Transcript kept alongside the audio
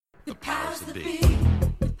be?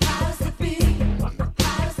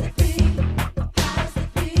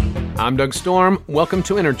 I'm Doug Storm. Welcome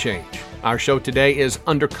to Interchange. Our show today is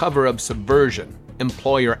Undercover of Subversion,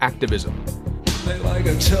 Employer Activism. Play like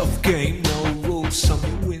a tough game, no rules. Some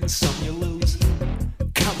you win, some you lose.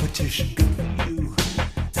 Competition good for you.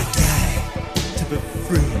 They die to be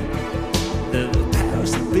free. The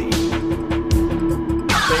powers that be.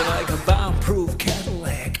 They like a bomb-proof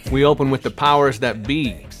Cadillac. We open with The Powers That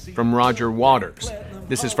Be from Roger Waters.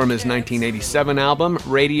 This is from his 1987 album,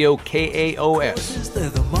 Radio KAOS. They're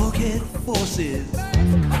the market forces.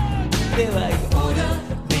 They like order,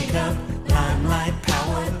 makeup, limelight,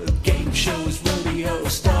 power, game shows, rodeo,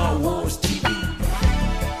 Star Wars, TV.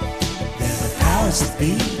 They're the powers that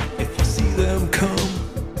be. If you see them come,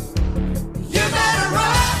 you better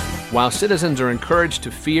run. While citizens are encouraged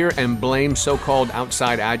to fear and blame so-called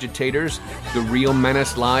outside agitators, the real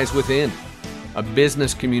menace lies within. A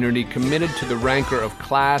business community committed to the rancor of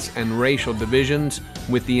class and racial divisions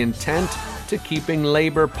with the intent to keeping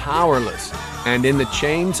labor powerless and in the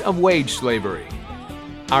chains of wage slavery.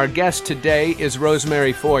 Our guest today is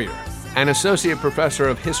Rosemary Foyer, an associate professor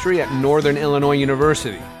of history at Northern Illinois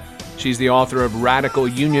University. She's the author of Radical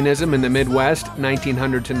Unionism in the Midwest,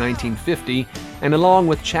 1900 to 1950, and along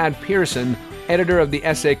with Chad Pearson, editor of the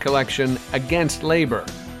essay collection Against Labor: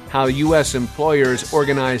 How U.S. Employers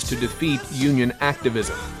Organized to Defeat Union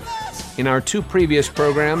Activism. In our two previous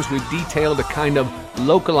programs, we've detailed a kind of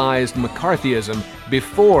localized McCarthyism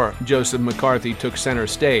before Joseph McCarthy took center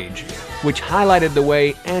stage, which highlighted the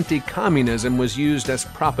way anti-communism was used as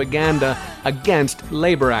propaganda against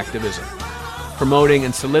labor activism, promoting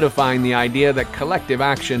and solidifying the idea that collective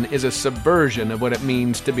action is a subversion of what it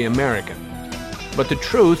means to be American. But the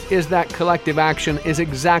truth is that collective action is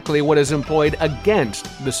exactly what is employed against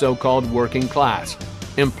the so-called working class.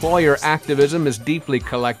 Employer activism is deeply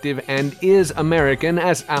collective and is American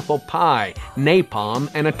as apple pie, napalm,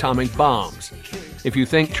 and atomic bombs. If you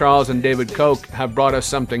think Charles and David Koch have brought us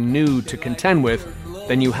something new to contend with,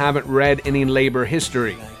 then you haven't read any labor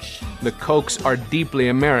history. The Kochs are deeply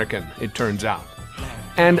American, it turns out.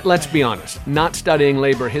 And let's be honest, not studying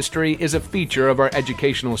labor history is a feature of our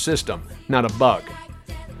educational system, not a bug.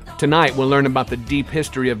 Tonight, we'll learn about the deep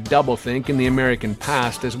history of doublethink in the American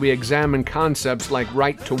past as we examine concepts like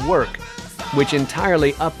right to work, which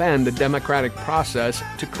entirely upend the democratic process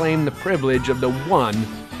to claim the privilege of the one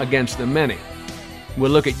against the many.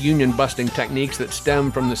 We'll look at union-busting techniques that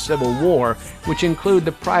stem from the Civil War, which include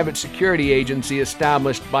the private security agency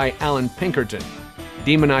established by Allan Pinkerton,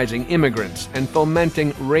 demonizing immigrants and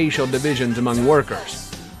fomenting racial divisions among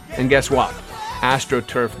workers. And guess what?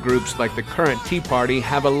 AstroTurf groups like the current Tea Party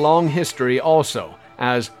have a long history also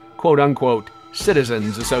as quote-unquote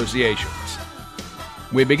citizens associations.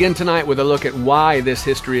 We begin tonight with a look at why this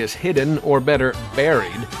history is hidden, or better,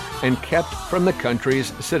 buried, and kept from the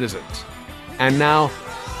country's citizens. And now,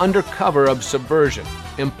 Undercover of Subversion,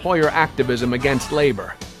 Employer Activism Against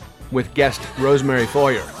Labor, with guest Rosemary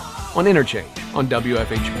Foyer on Interchange on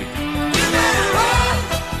WFHB.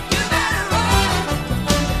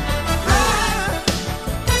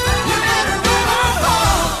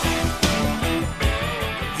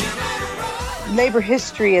 Labor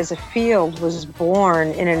history as a field was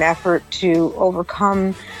born in an effort to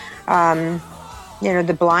overcome,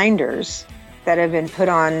 the blinders that have been put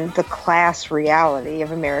on the class reality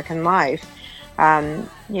of American life. There's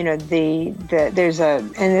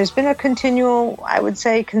been a continual, I would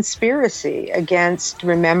say, conspiracy against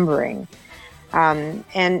remembering.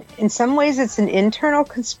 And in some ways it's an internal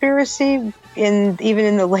conspiracy even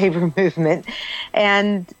in the labor movement.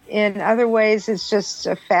 And in other ways, it's just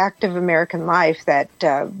a fact of American life that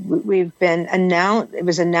it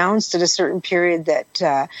was announced at a certain period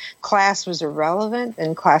that class was irrelevant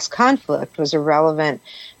and class conflict was irrelevant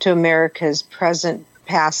to America's present,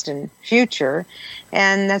 past, and future.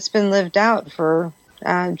 And that's been lived out for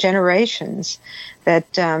generations,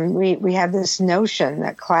 that we have this notion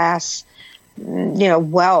that class,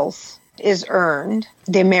 wealth is earned.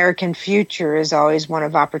 The American future is always one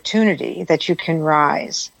of opportunity, that you can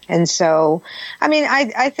rise. And so,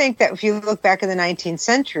 I think that if you look back in the 19th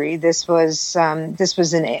century, this was an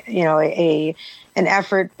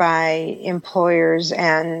effort by employers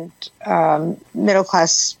and middle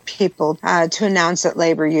class people to announce that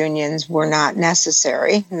labor unions were not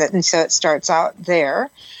necessary, and so it starts out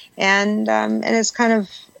there, and it's kind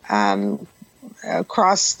of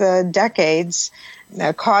across the decades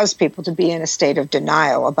caused people to be in a state of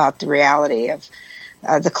denial about the reality of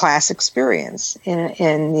the class experience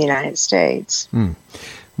in the United States.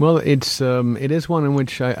 Well, it is one in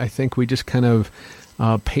which I think we just kind of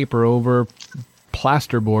paper over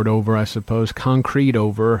plasterboard over, I suppose, concrete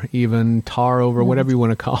over, even tar over, whatever you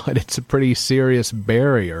want to call it. It's a pretty serious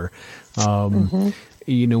barrier.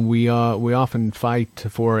 You know, we often fight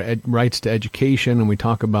for rights to education, and we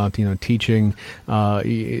talk about, you know, teaching,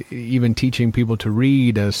 even teaching people to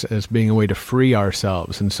read as being a way to free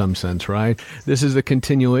ourselves in some sense, right? This is a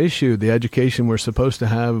continual issue. The education we're supposed to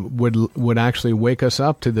have would actually wake us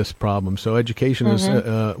up to this problem. So education is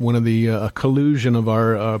one of the collusion of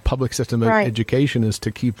our public system of education is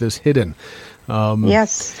to keep this hidden.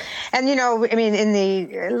 Yes, and you know, I mean, in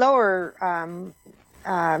the lower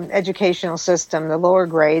educational system, the lower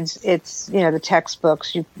grades, it's, you know, the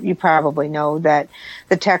textbooks, you probably know that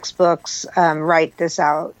the textbooks write this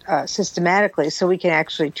out systematically, so we can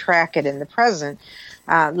actually track it in the present.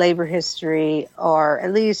 Labor history, or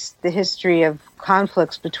at least the history of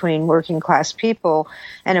conflicts between working class people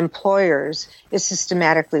and employers, is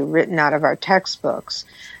systematically written out of our textbooks.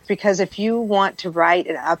 Because if you want to write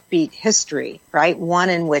an upbeat history, right, one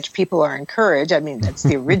in which people are encouraged, I mean, that's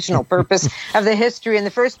the original purpose of the history in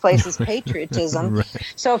the first place, is patriotism. Right.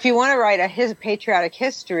 So if you want to write a patriotic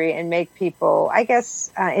history and make people, I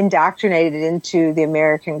guess, indoctrinated into the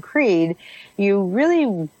American creed, you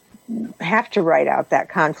really have to write out that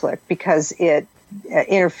conflict, because it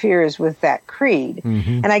interferes with that creed.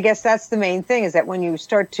 And I guess that's the main thing, is that when you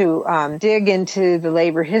start to dig into the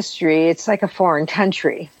labor history, it's like a foreign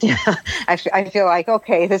country. I feel like,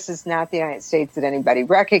 okay, this is not the United States that anybody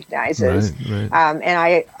recognizes. Right. And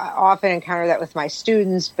I often encounter that with my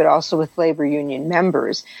students, but also with labor union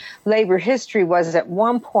members. Labor history was at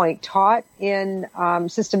one point taught in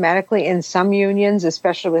systematically in some unions,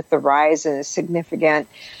 especially with the rise in a significant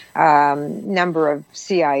number of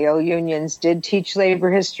CIO unions did teach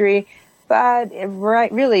labor history, but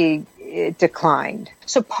it declined.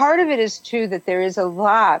 So part of it is, too, that there is a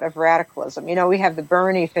lot of radicalism. You know, we have the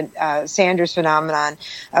Bernie Sanders phenomenon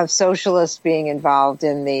of socialists being involved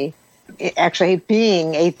in actually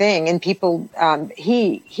being a thing, and people,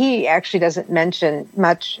 he actually doesn't mention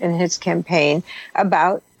much in his campaign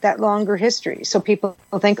about that longer history. So people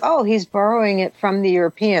think, oh, he's borrowing it from the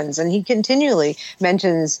Europeans. And he continually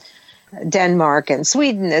mentions Denmark and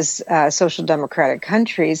Sweden as social democratic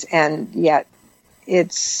countries. And yet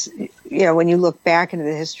it's, you know, when you look back into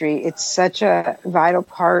the history, it's such a vital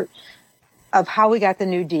part of how we got the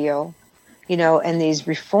New Deal, you know, and these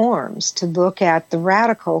reforms, to look at the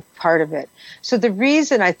radical part of it. So the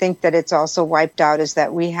reason I think that it's also wiped out is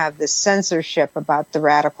that we have this censorship about the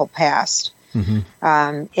radical past. In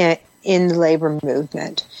the labor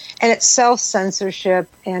movement, and it's self-censorship,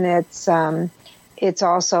 and it's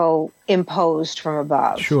also imposed from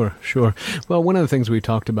above. Sure. Well, one of the things we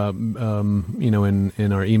talked about, you know,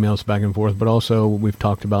 in our emails back and forth, but also we've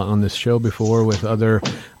talked about on this show before with other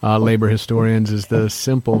labor historians, is the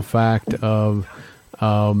simple fact of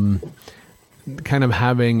kind of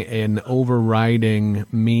having an overriding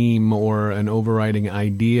meme or an overriding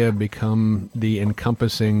idea become the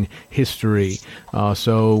encompassing history.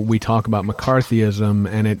 So we talk about McCarthyism,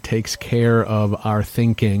 and it takes care of our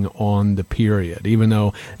thinking on the period, even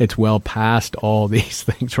though it's well past all these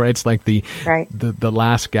things, right? It's like the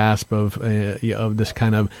last gasp of this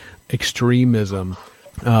kind of extremism.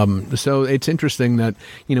 So it's interesting that,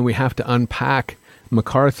 you know, we have to unpack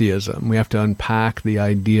McCarthyism. We have to unpack the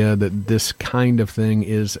idea that this kind of thing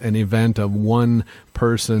is an event of one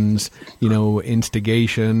person's, you know,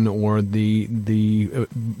 instigation, or the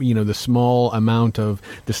small amount of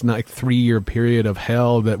this 3-year period of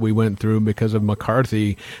hell that we went through because of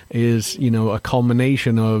McCarthy is, you know, a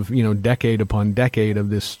culmination of, you know, decade upon decade of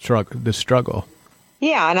this struggle.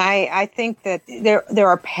 Yeah, and I think that there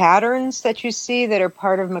are patterns that you see that are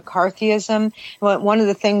part of McCarthyism. One of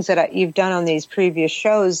the things that you've done on these previous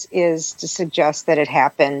shows is to suggest that it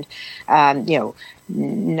happened, you know,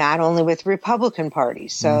 not only with Republican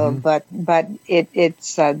parties, so but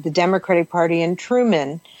it's the Democratic Party and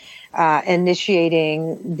Truman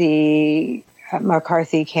initiating the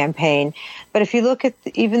McCarthy campaign. But if you look at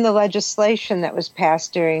even the legislation that was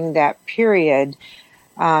passed during that period,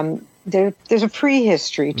 there's a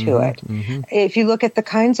prehistory to it. If you look at the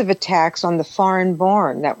kinds of attacks on the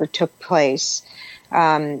foreign-born that took place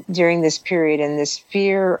during this period, and this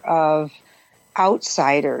fear of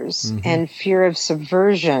outsiders and fear of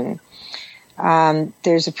subversion,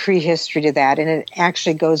 there's a prehistory to that, and it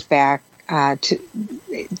actually goes back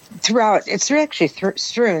throughout. It's actually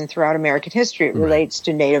strewn throughout American history. It relates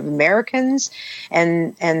to Native Americans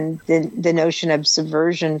and the notion of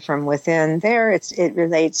subversion from within. There, it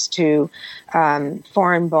relates to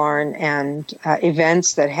foreign-born and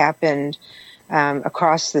events that happened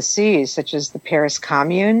across the seas, such as the Paris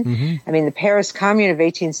Commune. I mean, the Paris Commune of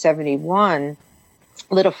 1871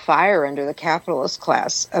 lit a fire under the capitalist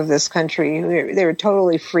class of this country. They were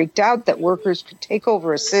totally freaked out that workers could take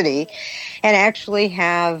over a city and actually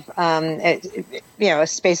have,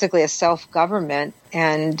 it's basically a self-government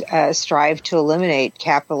and strive to eliminate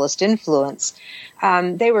capitalist influence.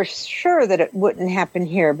 They were sure that it wouldn't happen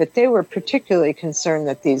here, but they were particularly concerned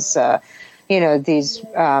that these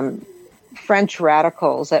French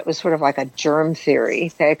radicals, that was sort of like a germ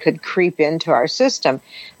theory that could creep into our system.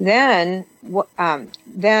 Then in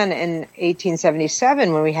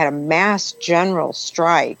 1877, when we had a mass general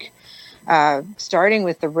strike, starting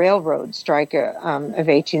with the railroad strike of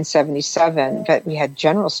 1877, but we had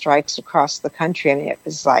general strikes across the country. I mean, it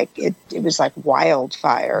was like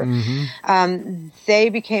wildfire. Mm-hmm. They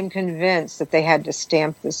became convinced that they had to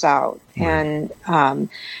stamp this out, right. And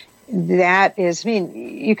that is,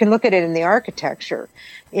 you can look at it in the architecture.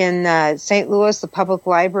 In St. Louis, the public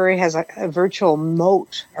library has a virtual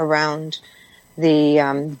moat around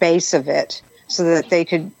the base of it so that they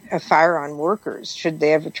could fire on workers should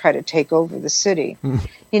they ever try to take over the city.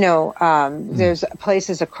 There's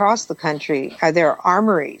places across the country, there are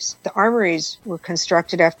armories. The armories were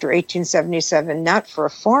constructed after 1877, not for a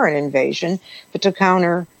foreign invasion, but to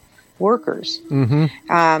counter workers.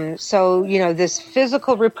 Mm-hmm. So this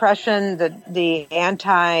physical repression, the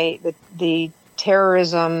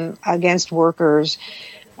terrorism against workers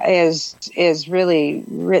is really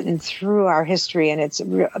written through our history, and it's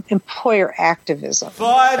employer activism.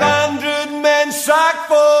 500 men sacked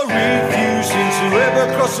for refusing to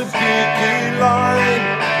ever cross a picket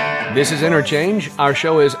line. This is Interchange. Our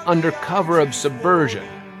show is Under Cover of Subversion.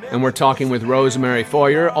 And we're talking with Rosemary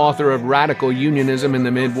Foyer, author of Radical Unionism in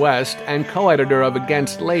the Midwest and co-editor of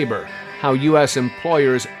Against Labor, How U.S.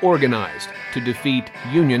 Employers Organized to Defeat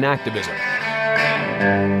Union Activism.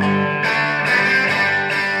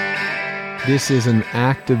 This is an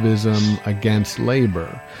activism against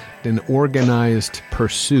labor, an organized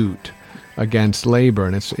pursuit against labor.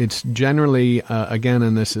 And it's generally, again,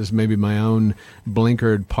 and this is maybe my own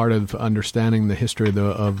blinkered part of understanding the history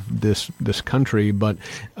of this country, but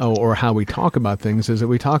or how we talk about things, is that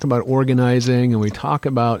we talk about organizing and we talk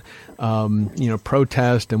about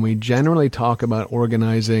protest, and we generally talk about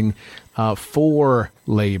organizing for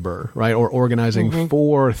labor, right, or organizing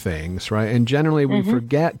for things, right, and generally we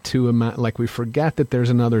forget that there's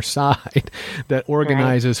another side that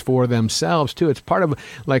organizes for themselves too. It's part of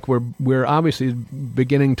we're obviously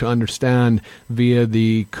beginning to understand via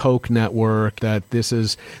the Koch network that this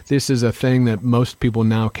is a thing that most people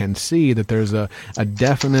now can see, that there's a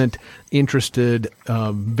definite interested,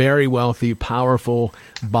 very wealthy, powerful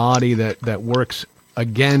body that works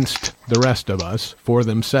against the rest of us for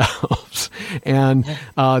themselves. And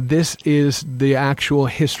this is the actual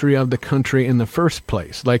history of the country in the first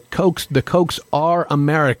place. Like the Kochs are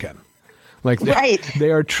American. They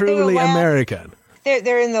are truly American.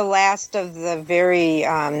 They're in the last of the very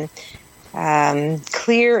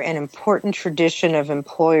clear and important tradition of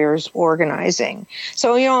employers organizing.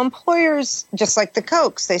 So, employers, just like the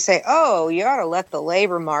Kochs, they say, oh, you ought to let the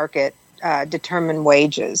labor market determine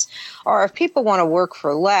wages. Or if people want to work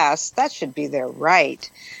for less, that should be their right.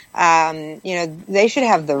 They should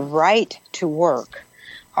have the right to work.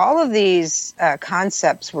 All of these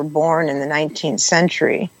concepts were born in the 19th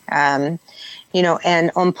century, and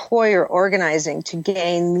employer organizing to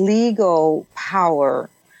gain legal power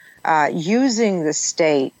using the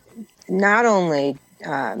state not only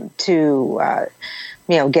to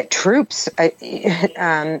get troops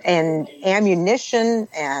and ammunition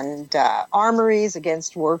and armories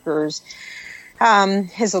against workers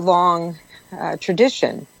is a long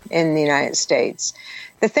tradition in the United States.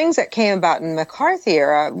 The things that came about in the McCarthy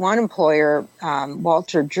era, one employer,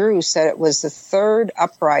 Walter Drew, said it was the third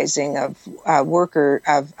uprising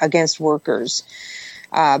against workers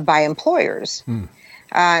by employers.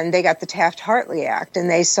 And they got the Taft-Hartley Act, and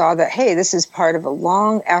they saw that, hey, this is part of a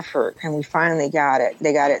long effort, and we finally got it.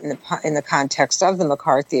 They got it in the context of the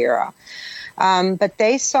McCarthy era. But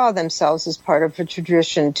they saw themselves as part of a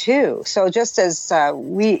tradition, too. So just as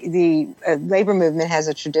the labor movement has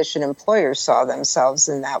a tradition, employers saw themselves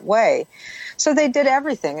in that way. So they did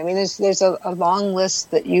everything. I mean, there's a long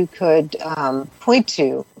list that you could point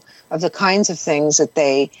to of the kinds of things that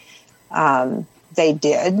they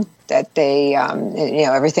did, that they,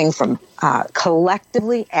 everything from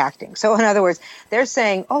collectively acting. So in other words, they're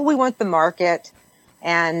saying, oh, we want the market,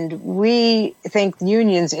 and we think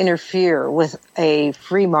unions interfere with a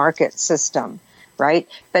free market system, right?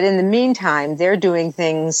 But in the meantime, they're doing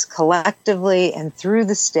things collectively and through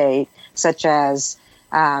the state, such as,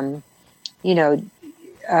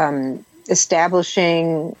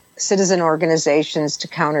 establishing citizen organizations to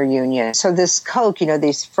counter union. So this Koch,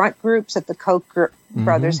 these front groups that the Koch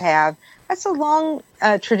brothers have, that's a long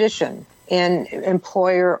tradition in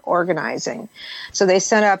employer organizing. So they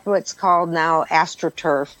set up what's called now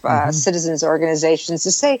AstroTurf, citizens organizations,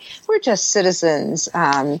 to say we're just citizens,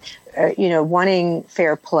 wanting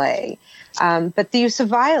fair play. But the use of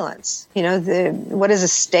violence, what is a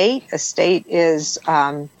state? A state is,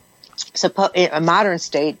 a modern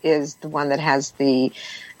state is the one that has the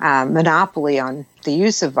monopoly on the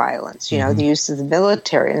use of violence, the use of the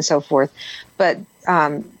military and so forth. But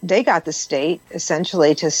they got the state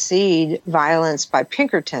essentially to cede violence by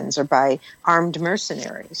Pinkertons or by armed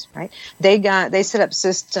mercenaries, right? They set up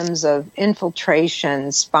systems of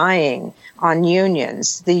infiltration, spying on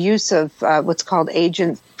unions, the use of what's called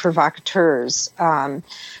agent provocateurs,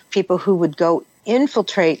 people who would go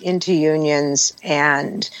infiltrate into unions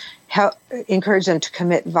and encourage them to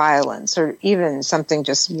commit violence, or even something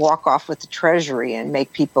just walk off with the treasury and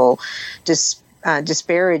make people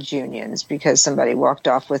disparage unions because somebody walked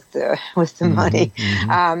off with the money.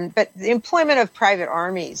 But the employment of private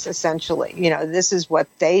armies, essentially, this is what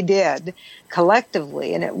they did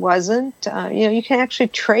collectively, and it wasn't. You can actually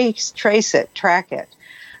trace it, track it.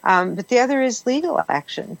 But the other is legal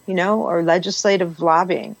action, or legislative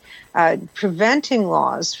lobbying, preventing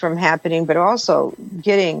laws from happening, but also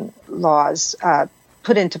getting laws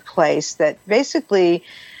put into place that basically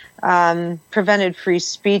prevented free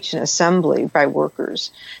speech and assembly by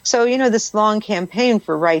workers. So, this long campaign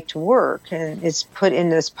for right to work, and it's put in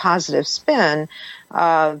this positive spin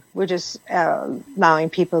of we're just allowing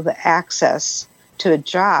people the access to a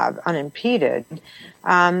job unimpeded.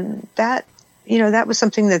 That was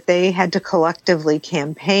something that they had to collectively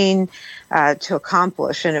campaign to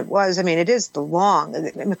accomplish. And it is the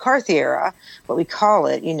McCarthy era, what we call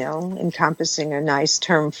it, encompassing a nice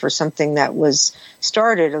term for something that was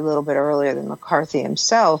started a little bit earlier than McCarthy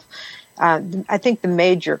himself. I think the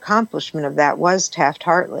major accomplishment of that was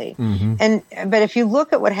Taft-Hartley. But if you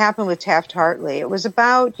look at what happened with Taft-Hartley, it was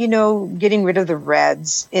about, getting rid of the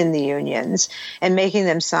Reds in the unions and making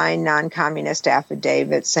them sign non-communist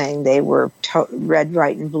affidavits saying they were red,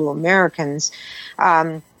 white, and blue Americans.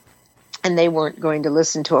 And they weren't going to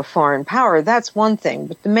listen to a foreign power. That's one thing.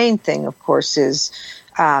 But the main thing, of course, is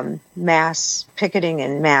mass picketing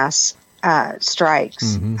and mass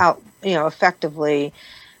strikes, effectively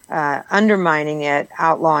undermining it,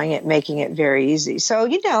 outlawing it, making it very easy. So,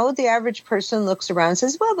 the average person looks around and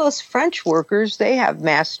says, well, those French workers, they have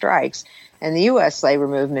mass strikes, and the U.S. labor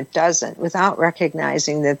movement doesn't, without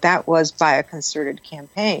recognizing that was by a concerted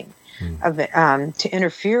campaign to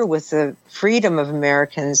interfere with the freedom of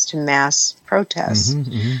Americans to mass protest.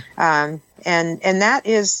 And that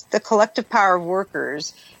is the collective power of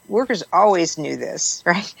workers. Workers always knew this,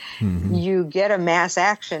 right? You get a mass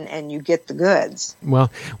action and you get the goods.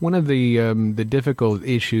 Well, one of the difficult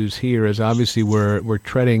issues here is obviously we're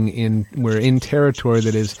in territory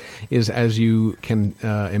that is as you can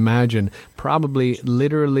imagine, probably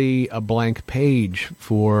literally a blank page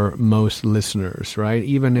for most listeners, right?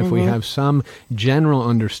 Even if we have some general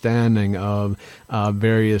understanding of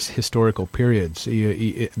various historical periods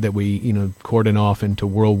that we cordon off into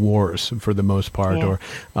world wars for the most part, or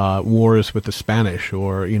wars with the Spanish,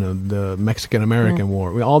 or the Mexican-American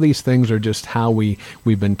War. All these things are just how we've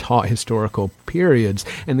been taught historical periods,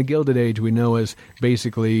 and the Gilded Age we know as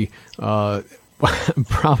basically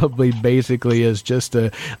probably basically is just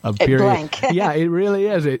a period. Blank. Yeah, it really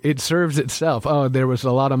is. It serves itself. Oh, there was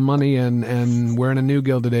a lot of money and we're in a new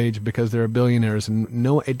Gilded Age because there are billionaires, and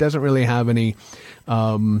no, it doesn't really have any.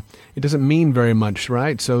 It doesn't mean very much,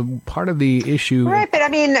 right? So part of the issue, right? But I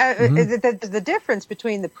mean, the difference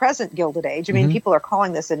between the present Gilded Age, people are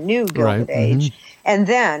calling this a new Gilded Age, and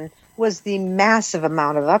then was the massive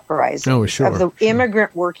amount of uprising of the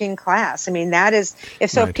immigrant working class. I mean, that is,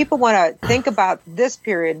 if people want to think about this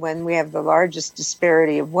period when we have the largest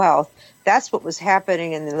disparity of wealth, that's what was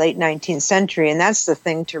happening in the late 19th century. And that's the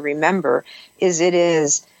thing to remember, is it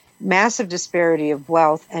is massive disparity of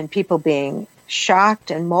wealth and people being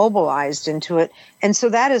shocked and mobilized into it. And so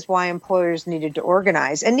that is why employers needed to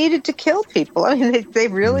organize and needed to kill people. I mean, they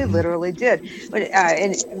really literally did. But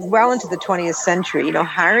well into the 20th century,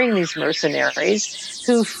 hiring these mercenaries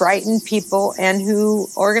who frightened people and who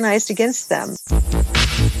organized against them.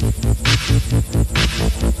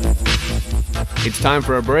 It's time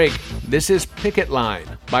for a break. This is Picket Line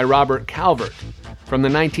by Robert Calvert from the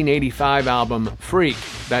 1985 album Freak,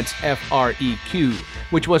 that's F-R-E-Q,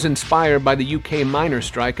 which was inspired by the UK miners'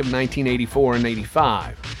 strike of 1984 and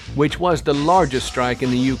 85, which was the largest strike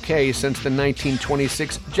in the UK since the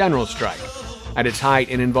 1926 general strike. At its height,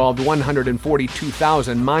 it involved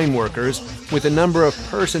 142,000 mine workers, with the number of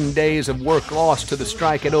person days of work lost to the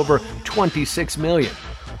strike at over 26 million.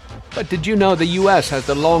 But did you know the U.S. has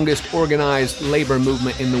the longest organized labor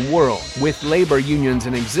movement in the world, with labor unions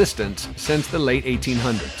in existence since the late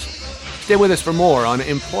 1800s? Stay with us for more on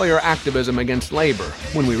employer activism against labor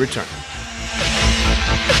when we return.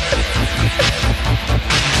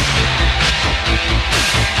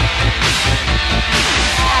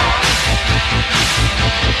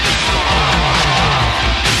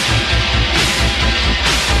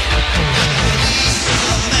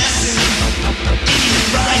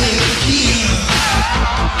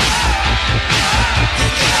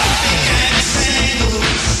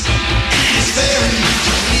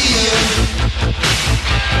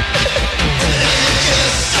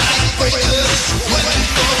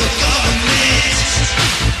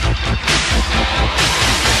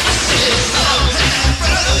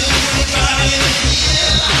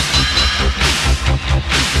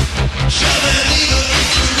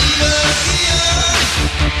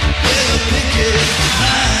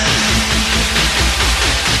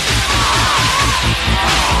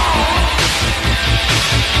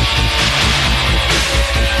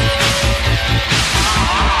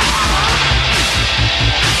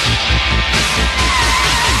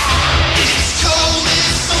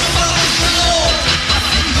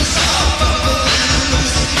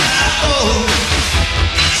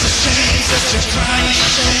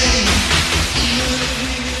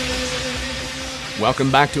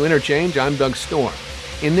 Welcome back to Interchange. I'm Doug Storm.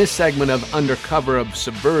 In this segment of Undercover of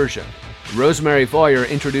Subversion, Rosemary Foyer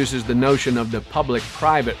introduces the notion of the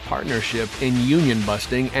public-private partnership in union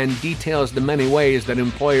busting and details the many ways that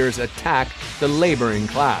employers attack the laboring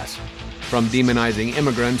class, from demonizing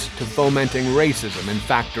immigrants to fomenting racism in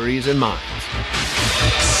factories and mines.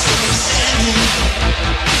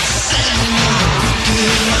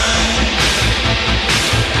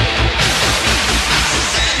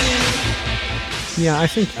 Yeah, I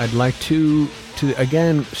think I'd like to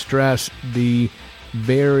again stress the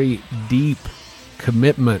very deep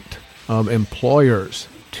commitment of employers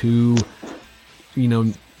to,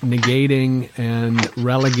 negating and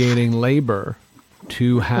relegating labor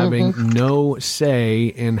to having no say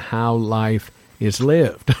in how life is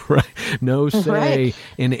lived, right? No say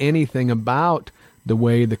in anything about the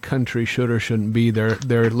way the country should or shouldn't be,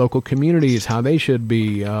 their local communities, how they should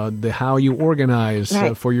be, how you organize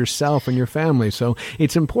for yourself and your family. So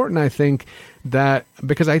it's important, I think, that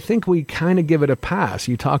because I think we kind of give it a pass.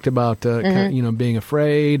 You talked about being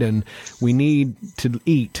afraid, and we need to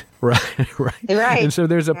eat, right? Right. And so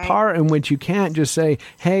there's a part in which you can't just say,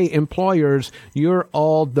 "Hey, employers, you're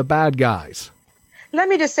all the bad guys." Let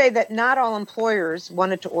me just say that not all employers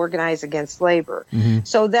wanted to organize against labor.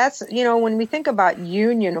 So that's, when we think about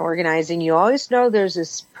union organizing, you always know there's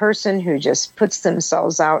this person who just puts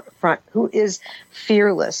themselves out front, who is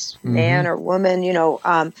fearless, man or woman,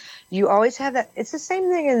 you always have that. It's the same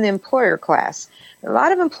thing in the employer class. A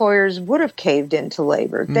lot of employers would have caved into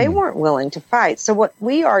labor. They weren't willing to fight. So what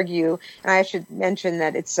we argue, and I should mention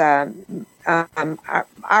that it's our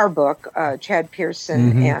book, Chad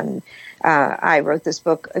Pearson and I wrote this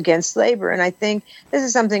book, Against Labor, and I think this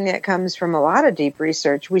is something that comes from a lot of deep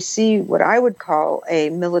research. We see what I would call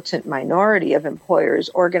a militant minority of employers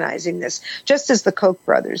organizing this, just as the Koch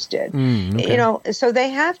brothers did. So they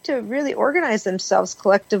have to really organize themselves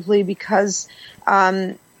collectively because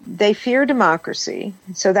they fear democracy.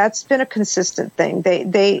 So that's been a consistent thing.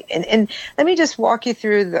 And let me just walk you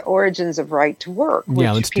through the origins of right to work,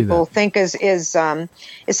 which people think is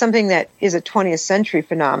something that is a 20th century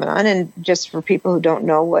phenomenon. And just for people who don't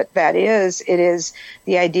know what that is, it is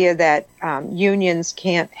the idea that unions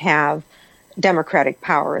can't have democratic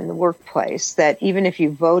power in the workplace, that even if you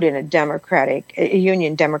vote in a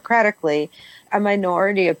union democratically, a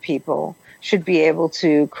minority of people should be able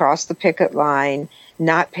to cross the picket line,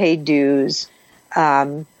 not pay dues,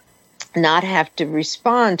 not have to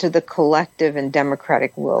respond to the collective and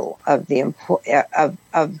democratic will of the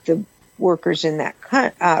of the workers in that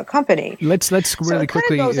company. Let's really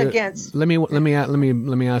quickly. Let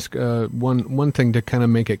me ask one thing to kind of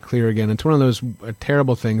make it clear again. It's one of those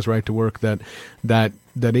terrible things, right, to work that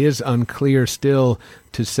is unclear still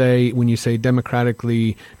to say when you say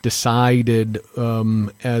democratically decided.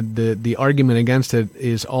 The argument against it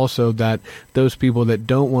is also that those people that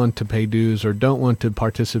don't want to pay dues or don't want to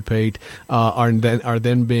participate are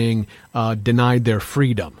then being denied their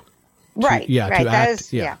freedom. Right. To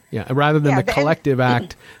act. Rather than the collective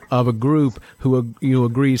act of a group who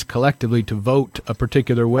agrees collectively to vote a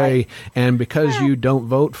particular way, and because you don't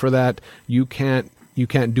vote for that, you can't you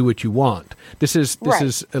can't do what you want. This is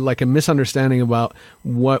like a misunderstanding about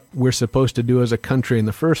what we're supposed to do as a country in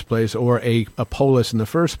the first place, or a polis in the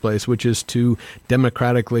first place, which is to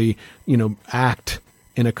democratically, act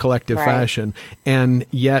in a collective fashion. And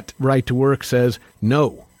yet Right to Work says,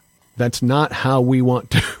 no, that's not how we want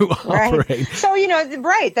to operate. So,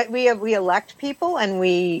 that we elect people, and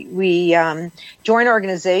we join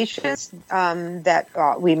organizations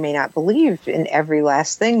that we may not believe in every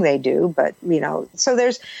last thing they do, but so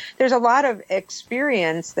there's a lot of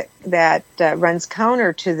experience that runs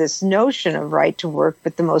counter to this notion of right to work.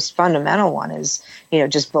 But the most fundamental one is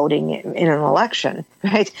just voting in an election,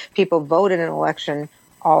 right? People vote in an election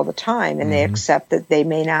all the time, and they accept that they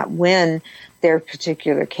may not win their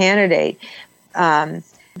particular candidate.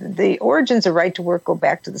 The origins of right to work go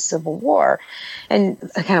back to the Civil War, and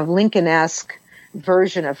a kind of Lincoln-esque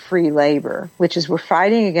version of free labor, which is we're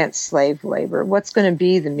fighting against slave labor. What's going to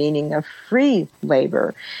be the meaning of free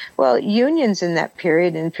labor? Well, unions in that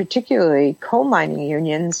period, and particularly coal mining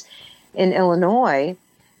unions in Illinois,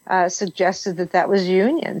 suggested that was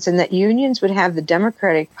unions, and that unions would have the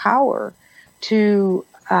democratic power to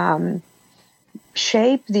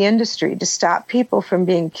shape the industry, to stop people from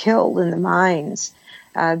being killed in the mines.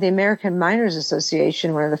 The American Miners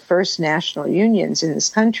Association, one of the first national unions in this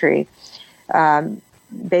country,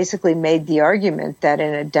 basically made the argument that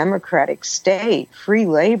in a democratic state, free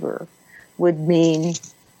labor would mean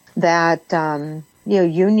that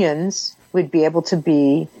unions would be able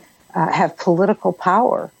to have political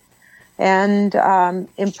power, and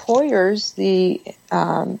employers, the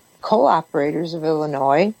coal operators of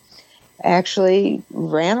Illinois, actually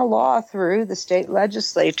ran a law through the state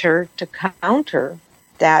legislature to counter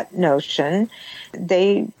that notion.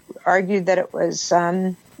 They argued that it was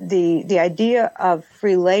the idea of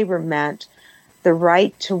free labor meant the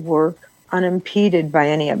right to work unimpeded by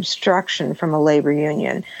any obstruction from a labor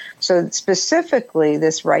union. So specifically,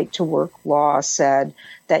 this right to work law said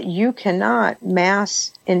that you cannot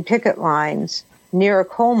mass in picket lines near a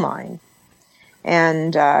coal mine.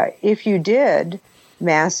 And if you did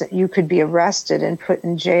mass, you could be arrested and put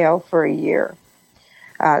in jail for a year.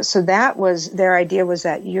 So that was their idea, was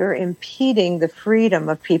that you're impeding the freedom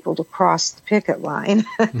of people to cross the picket line,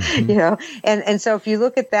 And so if you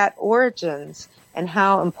look at that origins and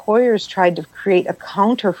how employers tried to create a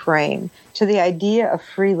counterframe to the idea of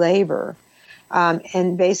free labor,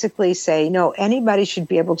 and basically say, no, anybody should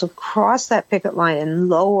be able to cross that picket line and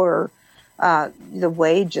lower the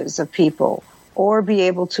wages of people, or be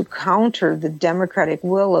able to counter the democratic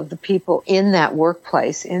will of the people in that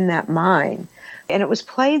workplace, in that mine. And it was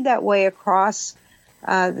played that way across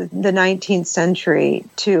the 19th century,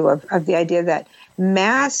 too, of the idea that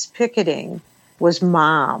mass picketing was a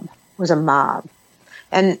mob.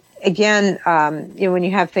 And again, when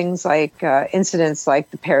you have things like incidents like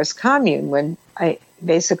the Paris Commune, when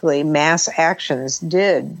basically mass actions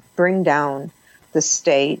did bring down the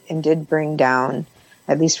state and did bring down,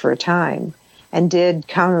 at least for a time, and did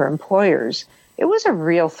counter employers, it was a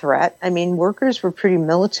real threat. I mean, workers were pretty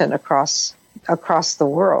militant across the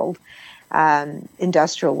world.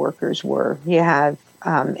 Industrial workers were. You have,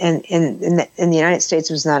 and in the United States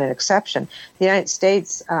was not an exception. The United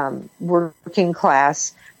States working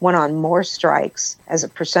class went on more strikes as a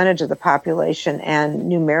percentage of the population and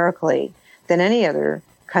numerically than any other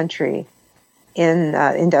country in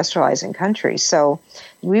industrializing countries. So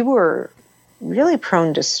we were really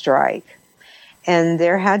prone to strike. And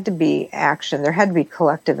there had to be action. There had to be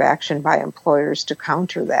collective action by employers to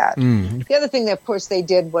counter that. Mm-hmm. The other thing that, of course, they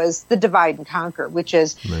did was the divide and conquer, which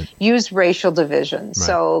is use racial divisions. Right.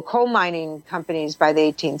 So coal mining companies by the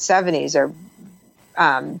 1870s are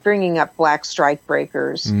bringing up black strike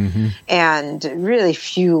breakers and really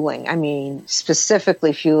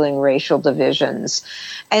specifically fueling racial divisions.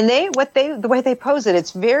 And the way they pose it,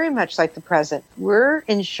 it's very much like the present. We're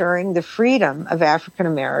ensuring the freedom of African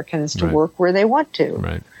Americans to work where they want to.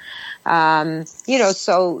 Right.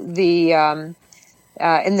 So and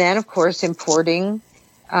then of course importing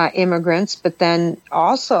immigrants, but then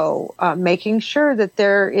also making sure that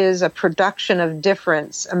there is a production of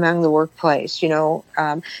difference among the workplace.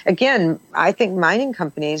 Again, I think mining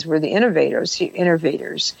companies were the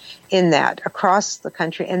innovators in that across the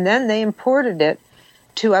country, and then they imported it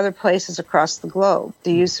to other places across the globe,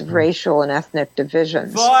 the use of racial and ethnic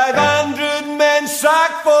divisions. 500 men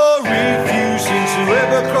sacked for refusing to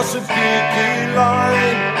ever cross a picket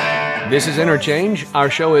line. This is Interchange. Our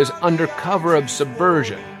show is Under Cover of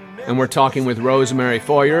Subversion, and we're talking with Rosemary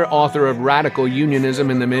Foyer, author of Radical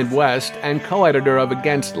Unionism in the Midwest and co-editor of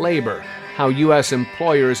Against Labor, How U.S.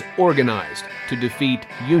 Employers Organized to Defeat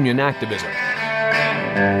Union Activism.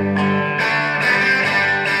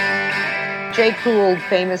 Jay Gould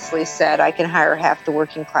famously said, "I can hire half the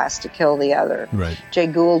working class to kill the other." Right. Jay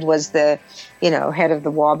Gould was the, head of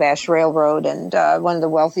the Wabash Railroad and one of the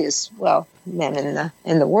wealthiest, men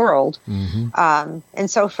in the world. And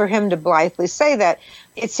so for him to blithely say that,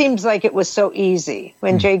 it seems like it was so easy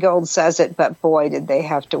when Jay Gould says it, but boy, did they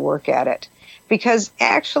have to work at it. Because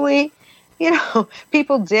actually,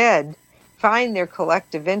 people did find their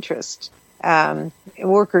collective interest.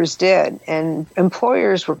 Workers did, and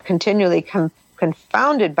employers were continually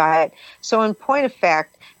confounded by it. So in point of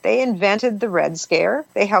fact, they invented the Red Scare.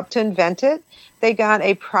 They helped to invent it. They got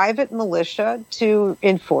a private militia to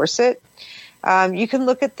enforce it. You can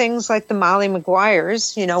look at things like the Molly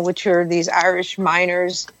Maguires, which are these Irish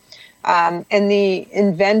miners, and the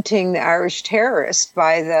inventing the Irish terrorist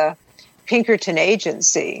by the Pinkerton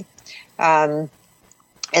Agency.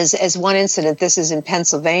 As one incident, this is in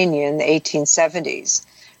Pennsylvania in the 1870s,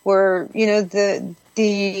 where the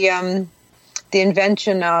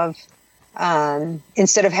invention of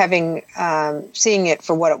instead of having seeing it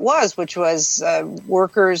for what it was, which was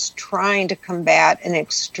workers trying to combat an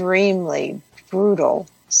extremely brutal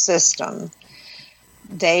system,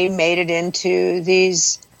 they made it into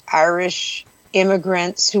these Irish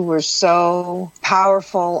immigrants who were so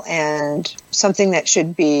powerful and something that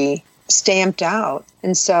should be stamped out.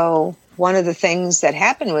 And so one of the things that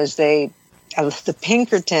happened was the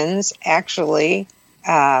Pinkertons actually,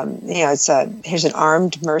 here's an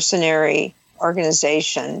armed mercenary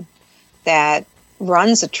organization that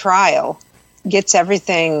runs a trial, gets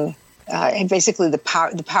everything, and basically the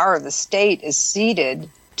power of the state is ceded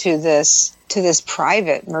to this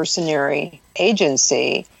private mercenary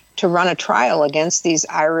agency to run a trial against these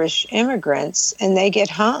Irish immigrants, and they get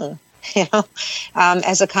hung.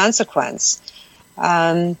 As a consequence.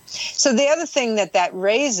 So the other thing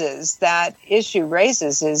that issue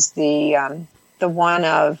raises is the one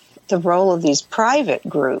of the role of these private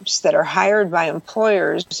groups that are hired by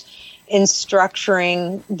employers in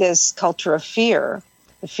structuring this culture of fear,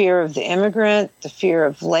 the fear of the immigrant, the fear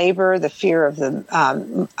of labor, the fear of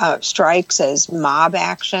the strikes as mob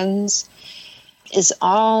actions, is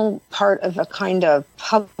all part of a kind of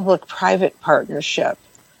public-private partnership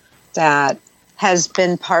that has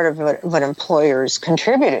been part of what employers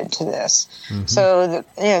contributed to this. So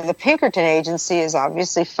the Pinkerton Agency is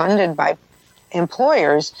obviously funded by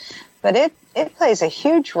employers, but it plays a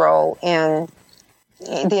huge role in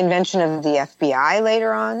the invention of the FBI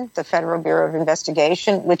later on, the Federal Bureau of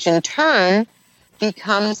Investigation, which in turn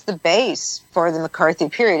becomes the base for the McCarthy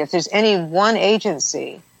period. If there's any one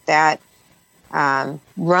agency that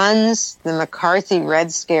runs the McCarthy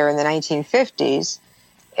Red Scare in the 1950s,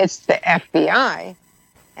 it's the FBI,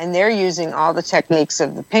 and they're using all the techniques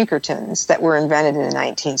of the Pinkertons that were invented in the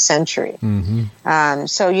 19th century.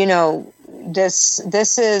 So,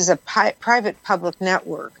 this is a private-public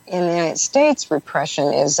network. In the United States,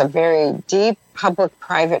 repression is a very deep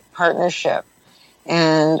public-private partnership,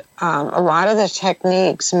 and a lot of the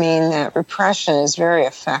techniques mean that repression is very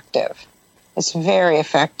effective. It's very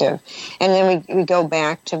effective. And then we go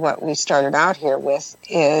back to what we started out here with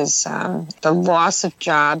is the loss of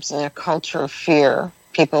jobs and a culture of fear,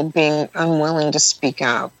 people being unwilling to speak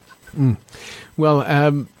out. Well,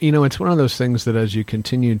 it's one of those things that as you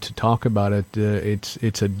continue to talk about it, it's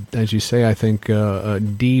as you say, I think, a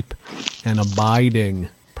deep and abiding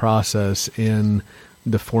process in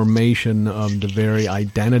the formation of the very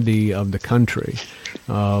identity of the country.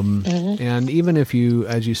 And even if you,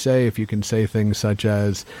 as you say, if you can say things such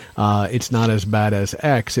as it's not as bad as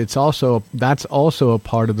X, that's also a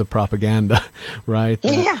part of the propaganda, right?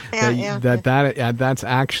 That's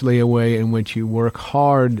actually a way in which you work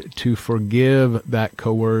hard to forgive that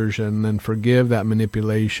coercion and forgive that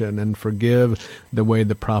manipulation and forgive the way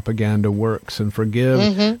the propaganda works and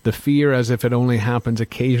forgive the fear as if it only happens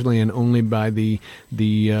occasionally and only by the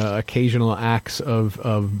occasional acts of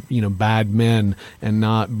bad men and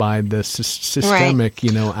not by the systemic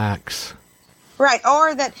acts. Right,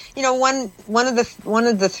 or that one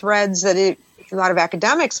of the threads that a lot of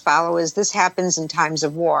academics follow is this happens in times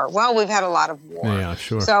of war. Well, we've had a lot of war. Yeah,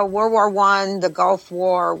 sure. So World War I, the Gulf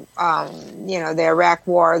War, the Iraq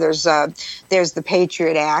War. There's the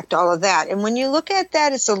Patriot Act, all of that. And when you look at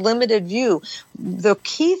that, it's a limited view. The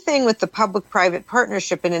key thing with the public-private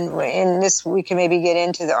partnership, and in this we can maybe get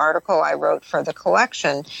into the article I wrote for the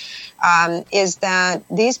collection, is that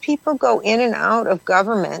these people go in and out of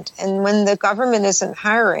government, and when the government isn't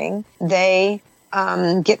hiring, they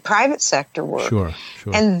get private sector work. Sure.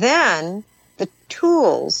 And then the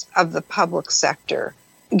tools of the public sector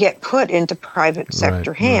get put into private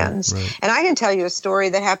sector hands. Right. And I can tell you a story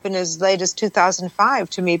that happened as late as 2005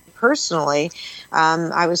 to me personally.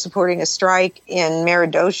 I was supporting a strike in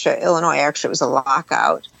Meredosia, Illinois. Actually, it was a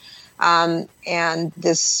lockout. And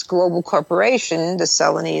this global corporation, the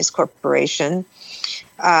Celanese Corporation,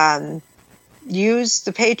 used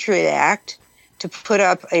the Patriot Act to put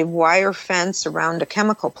up a wire fence around a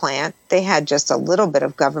chemical plant. They had just a little bit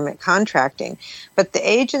of government contracting, but the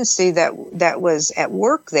agency that was at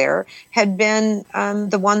work there had been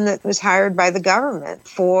the one that was hired by the government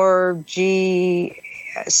for G6,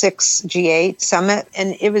 G8 summit,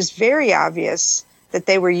 and it was very obvious that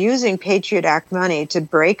they were using Patriot Act money to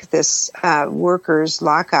break this workers'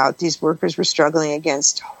 lockout. These workers were struggling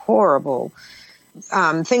against horrible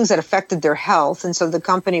things that affected their health, and so the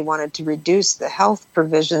company wanted to reduce the health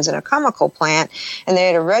provisions in a chemical plant, and they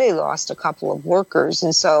had already lost a couple of workers,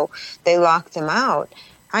 and so they locked them out.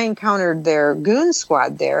 I encountered their goon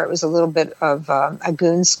squad there. It was a little bit of a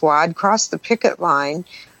goon squad, crossed the picket line,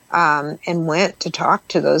 and went to talk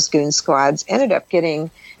to those goon squads, ended up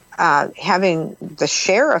having the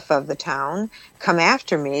sheriff of the town come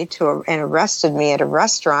after me and arrested me at a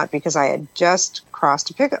restaurant because I had just crossed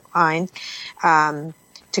a picket line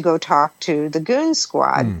to go talk to the goon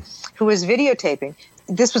squad who was videotaping.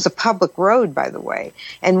 This was a public road, by the way.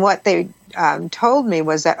 And what they told me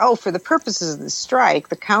was that, for the purposes of the strike,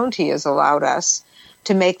 the county has allowed us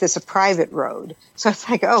to make this a private road. So it's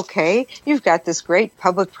like, okay, you've got this great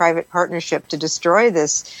public-private partnership to destroy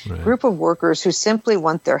this group of workers who simply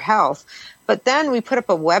want their health. But then we put up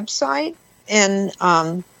a website in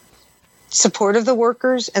support of the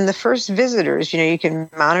workers, and the first visitors, you can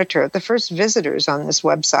monitor it, the first visitors on this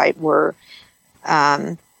website were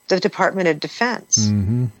the Department of Defense.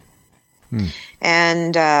 Mm-hmm.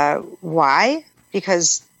 And why?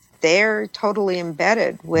 Because they're totally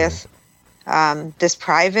embedded with this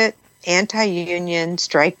private anti-union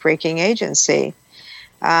strike-breaking agency.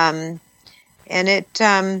 And it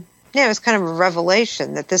was kind of a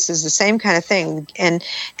revelation that this is the same kind of thing. And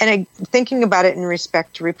thinking about it in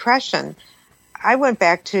respect to repression, I went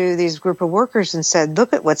back to these group of workers and said,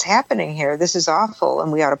 look at what's happening here. This is awful,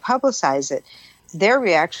 and we ought to publicize it. Their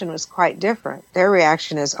reaction was quite different. Their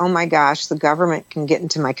reaction is, oh my gosh, the government can get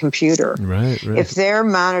into my computer. Right. If they're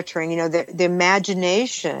monitoring, the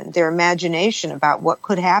imagination about what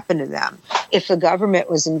could happen to them if the government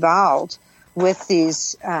was involved with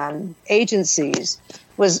these agencies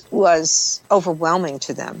was overwhelming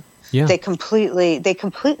to them. Yeah. They completely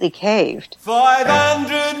caved.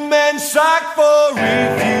 500 men sacked for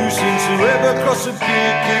refusing to ever cross a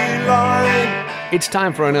picket line. It's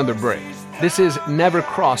time for another break. This is Never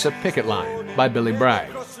Cross a Picket Line by Billy Bragg,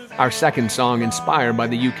 our second song inspired by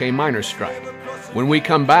the UK miners' strike. When we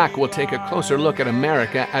come back, we'll take a closer look at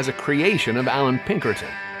America as a creation of Allan Pinkerton,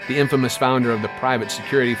 the infamous founder of the private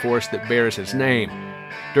security force that bears his name.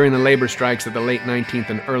 During the labor strikes of the late 19th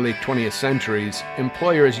and early 20th centuries,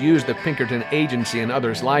 employers used the Pinkerton Agency and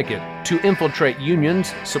others like it to infiltrate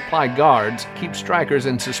unions, supply guards, keep strikers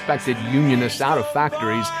and suspected unionists out of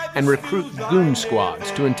factories, and recruit goon squads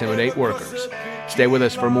to intimidate workers. Stay with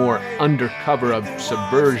us for more Undercover of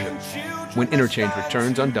Subversion when Interchange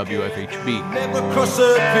returns on WFHB. Never cross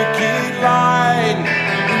a picket line.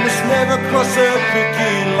 You must never cross a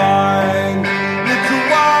picket line. Look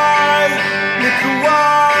away, look away.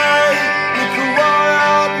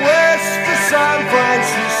 San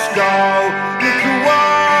Francisco, look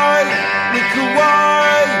away, look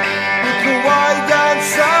away, look away down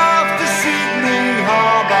south to Sydney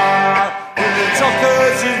Harbour, where the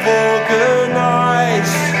dockers have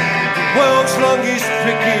organised the world's longest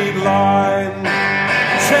picket line.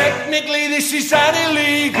 Technically this is an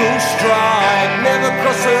illegal strike, never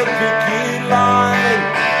cross a picket line,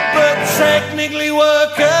 but technically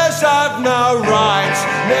workers have no rights,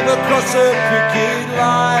 never cross a picket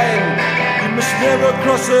line. You must never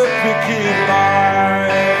cross a picket line.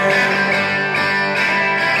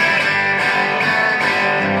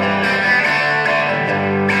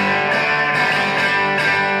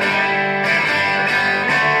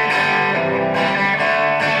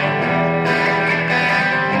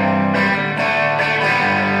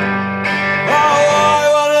 Oh, I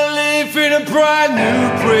wanna live in a brand new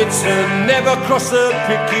Britain, never cross a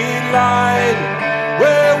picket line.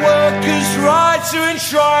 Where workers' rights are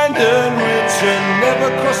enshrined and written, never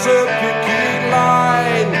cross a picket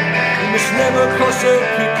line. You must never cross a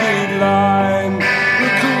picket line.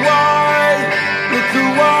 Look away, look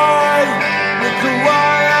away, look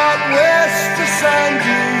away out west to San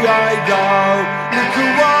Diego. Look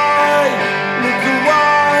away, look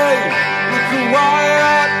away, look away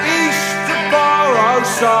out east to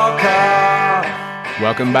Osaka.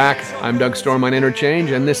 Welcome back. I'm Doug Storm on Interchange,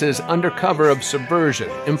 and this is Under Cover of Subversion,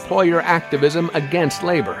 Employer Activism Against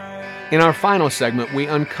Labor. In our final segment, we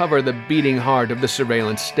uncover the beating heart of the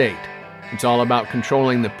surveillance state. It's all about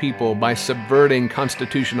controlling the people by subverting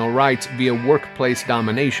constitutional rights via workplace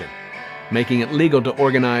domination, making it legal to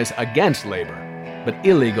organize against labor, but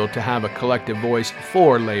illegal to have a collective voice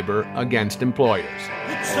for labor against employers.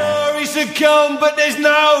 The Tories have come, but there's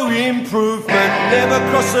no improvement. Never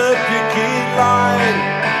cross a picket line.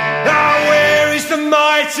 Now where is the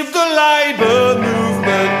might of the Labour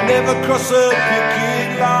movement? Never cross a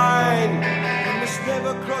picket line. You must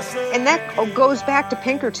never cross a... And that goes back to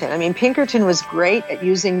Pinkerton. I mean, Pinkerton was great at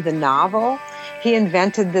using the novel. He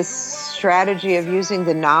invented this strategy of using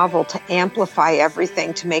the novel to amplify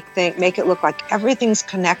everything, to make it look like everything's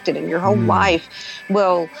connected and your whole life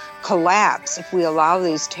will collapse if we allow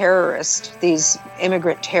these terrorists, these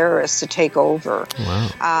immigrant terrorists, to take over.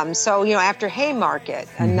 Wow. So, after Haymarket,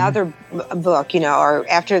 another book, or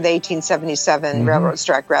after the 1877 railroad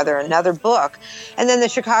strike, rather, another book. And then the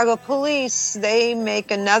Chicago police, they make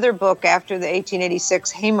another book after the 1886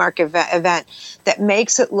 Haymarket event that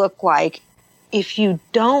makes it look like if you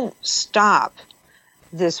don't stop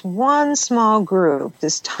this one small group,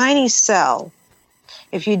 this tiny cell,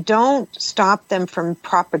 if you don't stop them from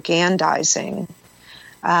propagandizing,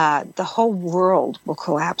 the whole world will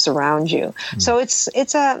collapse around you. So it's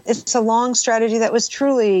a long strategy that was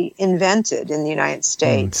truly invented in the United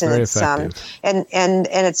States, and it's and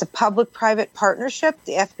it's a public-private partnership.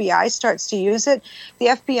 The FBI starts to use it. The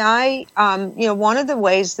FBI, one of the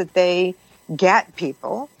ways that they get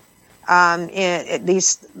people,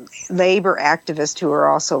 these labor activists who are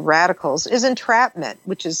also radicals, is entrapment,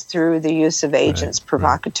 which is through the use of agents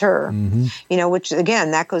provocateur, which,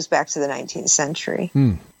 again, that goes back to the 19th century.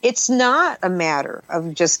 It's not a matter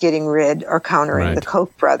of just getting rid or countering the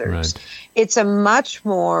Koch brothers. It's a much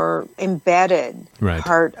more embedded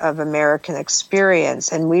part of American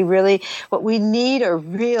experience. And what we need are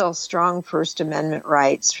real strong First Amendment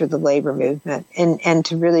rights for the labor movement, and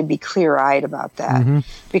to really be clear-eyed about that,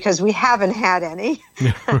 because we haven't had any.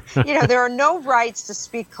 There are no rights to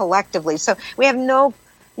speak collectively. So we have no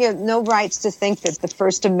rights to think that the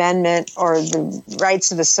First Amendment or the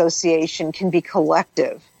rights of association can be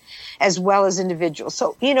collective as well as individuals.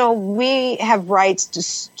 So, we have rights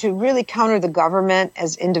to really counter the government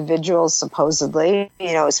as individuals, supposedly,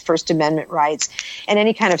 as First Amendment rights, and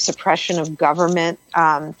any kind of suppression of government,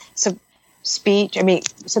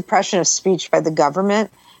 suppression of speech by the government.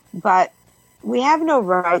 But we have no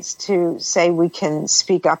rights to say we can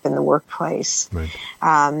speak up in the workplace. We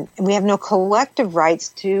have no collective rights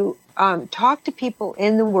to talk to people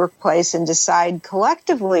in the workplace and decide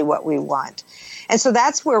collectively what we want. And so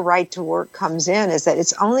that's where right to work comes in, is that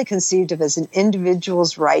it's only conceived of as an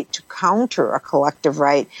individual's right to counter a collective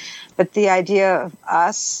right. But the idea of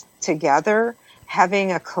us together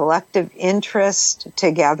having a collective interest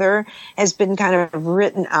together has been kind of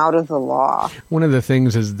written out of the law. One of the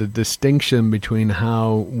things is the distinction between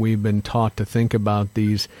how we've been taught to think about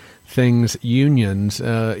these things, unions.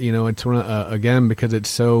 It's again, because it's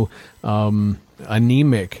so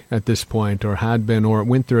anemic at this point, or had been, or it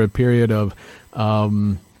went through a period of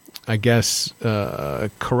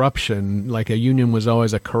corruption. Like a union was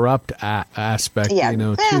always a corrupt aspect,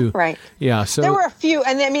 too. Right. Yeah. So there were a few,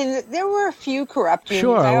 and there were a few corrupt unions.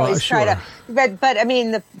 Sure. I always try to, but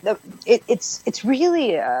it's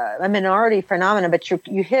really a minority phenomenon. But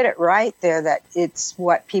you hit it right there, that it's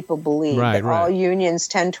what people believe. That all unions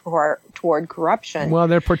tend toward corruption. Well,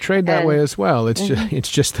 they're portrayed that way as well. It's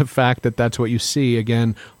just the fact that that's what you see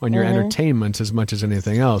again on your entertainments as much as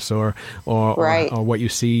anything else, or what you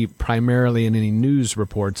see primarily in any news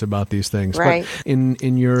reports about these things. Right. But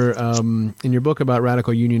in your book about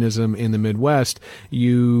radical unionism in the Midwest,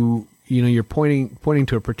 you're pointing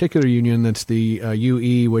to a particular union, that's the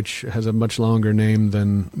UE, which has a much longer name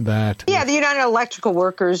than that. Yeah, the United Electrical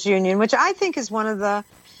Workers Union, which I think is one of the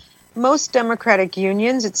most democratic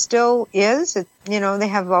unions. It still is. They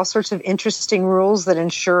have all sorts of interesting rules that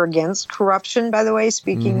ensure against corruption, by the way,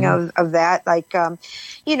 speaking of that.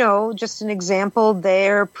 Just an example,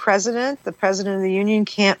 the president of the union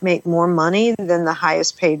can't make more money than the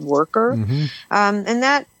highest paid worker. And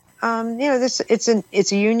that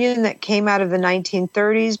it's a union that came out of the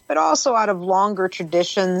 1930s, but also out of longer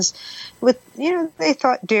traditions. They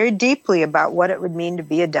thought very deeply about what it would mean to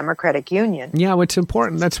be a democratic union. Yeah, it's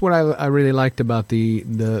important. That's what I really liked about the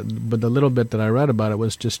little bit that I read about it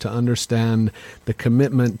was just to understand the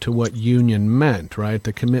commitment to what union meant, right?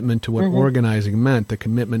 The commitment to what organizing meant, the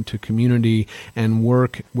commitment to community and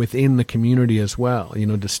work within the community as well.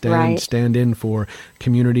 To stand in for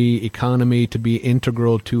community economy, to be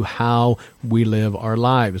integral to how we live our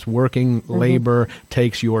lives. Working labor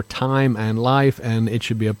takes your time and life, and it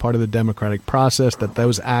should be a part of the democratic process. That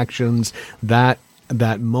those actions,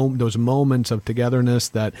 those moments of togetherness,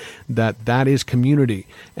 that is community,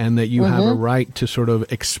 and that you have a right to sort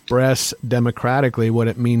of express democratically what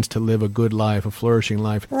it means to live a good life, a flourishing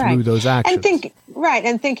life through those actions.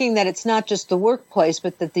 And thinking that it's not just the workplace,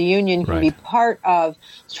 but that the union can be part of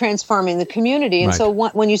transforming the community. And so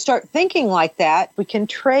when you start thinking like that, we can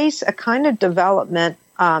trace a kind of development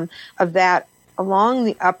of that along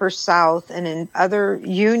the Upper South and in other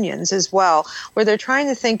unions as well, where they're trying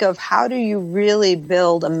to think of how do you really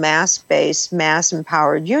build a mass-based,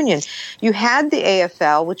 mass-empowered union. You had the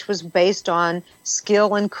AFL, which was based on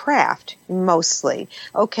skill and craft, mostly.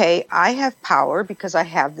 Okay, I have power because I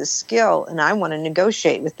have this skill, and I want to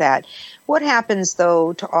negotiate with that. What happens,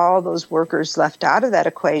 though, to all those workers left out of that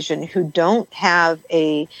equation who don't have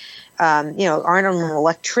aren't an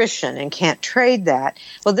electrician and can't trade that?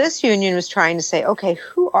 Well, this union was trying to say, okay,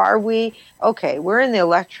 who are we? Okay, we're in the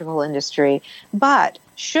electrical industry, but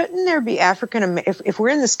shouldn't there be if we're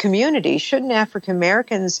in this community, shouldn't African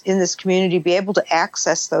Americans in this community be able to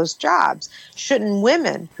access those jobs? Shouldn't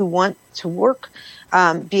women who want to work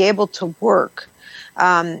be able to work?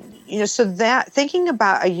 So that thinking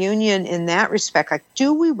about a union in that respect, like,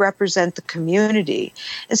 do we represent the community?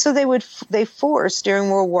 And so they forced during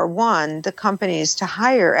World War I the companies to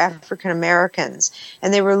hire African Americans,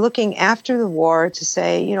 and they were looking after the war to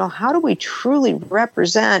say, how do we truly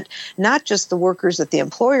represent not just the workers that the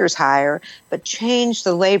employers hire, but change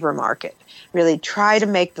the labor market? Really try to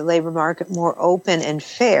make the labor market more open and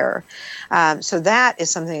fair. So that is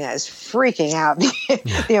something that is freaking out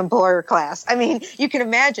the employer class. I mean, you can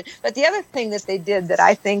imagine. But the other thing that they did that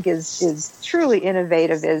I think is truly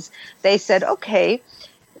innovative is they said, okay,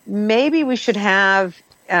 maybe we should have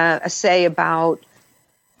a say about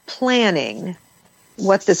planning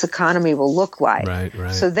what this economy will look like.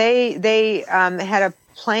 Right. So they had a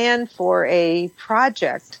plan for a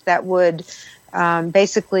project that would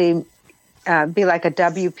basically be like a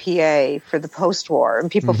WPA for the post-war. And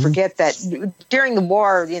people forget that during the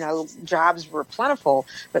war, jobs were plentiful,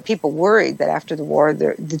 but people worried that after the war,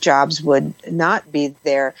 the jobs would not be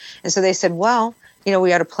there. And so they said, well, we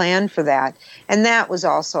ought to plan for that. And that was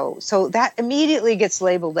also, so that immediately gets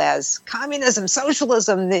labeled as communism,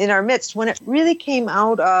 socialism in our midst, when it really came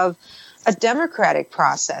out of a democratic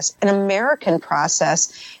process, an American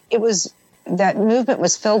process. That movement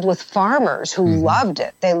was filled with farmers who loved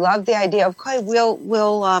it. They loved the idea of, okay,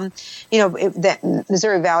 that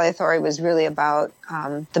Missouri Valley Authority was really about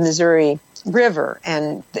the Missouri River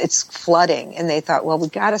and its flooding. And they thought, well, we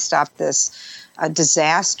got to stop this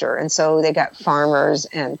disaster. And so they got farmers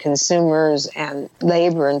and consumers and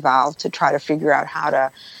labor involved to try to figure out how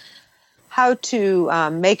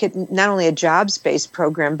to make it not only a jobs-based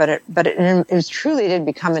program, but it truly did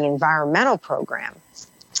become an environmental program.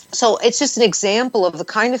 So it's just an example of the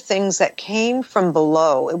kind of things that came from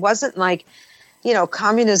below. It wasn't like,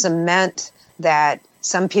 communism meant that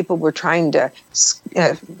some people were trying to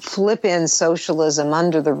flip in socialism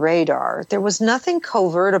under the radar. There was nothing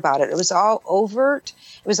covert about it. It was all overt.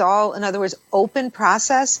 It was all, in other words, open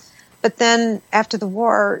process. But then after the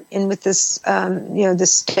war, with this, the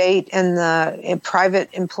state and the private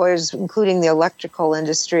employers, including the electrical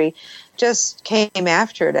industry, just came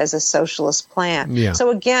after it as a socialist plan. Yeah.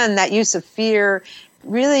 So again, that use of fear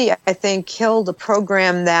really, I think, killed a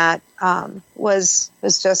program that was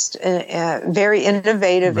just very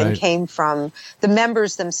innovative and came from the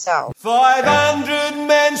members themselves. 500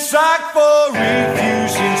 men sacked for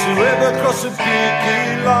refusing to ever cross a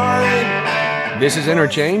picket line. This is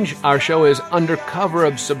Interchange. Our show is Under Cover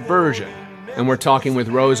of Subversion. And we're talking with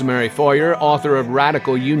Rosemary Foyer, author of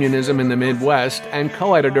Radical Unionism in the Midwest and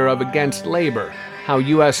co-editor of Against Labor, How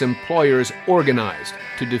U.S. Employers Organized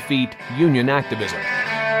to Defeat Union Activism.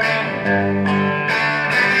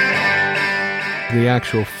 The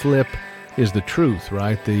actual flip is the truth,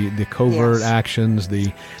 right? The covert actions,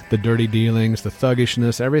 the dirty dealings, the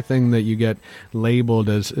thuggishness, everything that you get labeled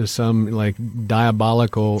as some like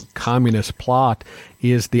diabolical communist plot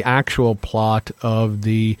is the actual plot of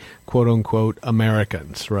the quote unquote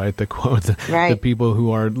Americans, right? The people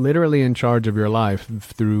who are literally in charge of your life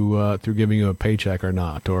through giving you a paycheck or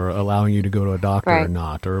not, or allowing you to go to a doctor or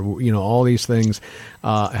not, or all these things.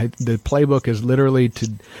 The playbook is literally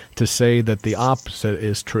to say that the opposite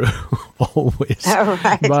is true always. Oh,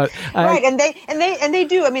 right. But and they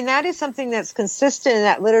do. I mean, that is something that's consistent in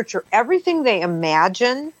that literature. Everything they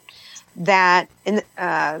imagine that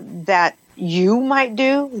that you might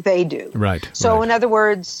do, they do. Right. So in other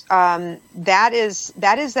words, that is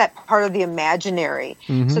that part of the imaginary.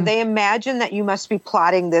 Mm-hmm. So they imagine that you must be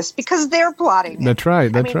plotting this because they're plotting it. That's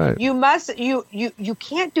right. That's right. You must. You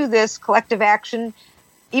can't do this collective action,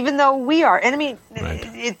 even though we are. And I mean,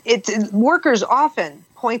 it's workers often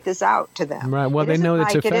point this out to them. Right. Well, they know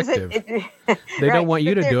it's effective. They don't want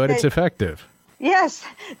you to do it. It's effective. Yes,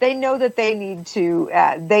 they know that they need to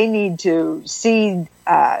seed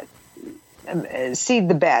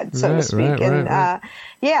the bed, so to speak, that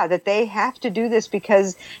they have to do this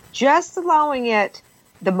because just allowing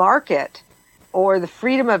the market or the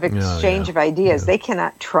freedom of exchange of ideas, they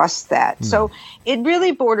cannot trust that. No. So it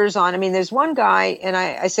really borders on. I mean, there's one guy, and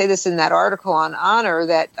I say this in that article on Honor,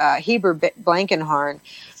 that Heber Blankenhorn,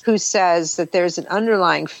 who says that there's an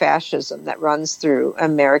underlying fascism that runs through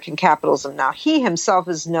American capitalism. Now, he himself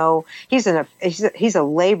is he's a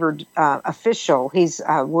labor official. He's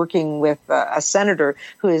working with a senator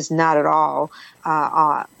who is not at all.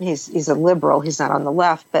 He's a liberal. He's not on the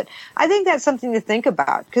left. But I think that's something to think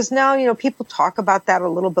about because now, people talk about that a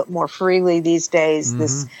little bit more freely these days.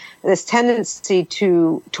 Mm-hmm. This tendency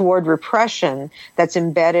toward repression that's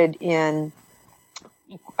embedded in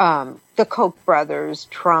the Koch brothers,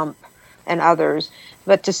 Trump, and others,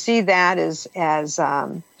 but to see that as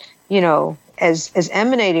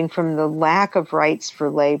emanating from the lack of rights for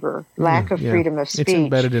labor, lack of freedom of speech. It's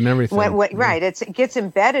embedded in everything. Right. It gets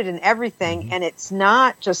embedded in everything, and it's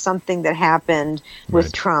not just something that happened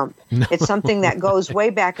with Trump. No. It's something that goes way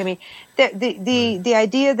back. I mean, the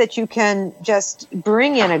idea that you can just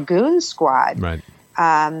bring in a goon squad,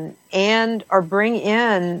 or bring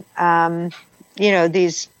in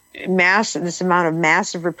this amount of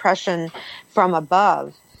massive repression from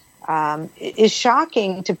above is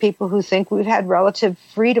shocking to people who think we've had relative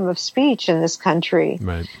freedom of speech in this country.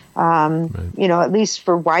 Right. At least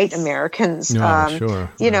for white Americans. Sure.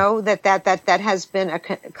 That has been a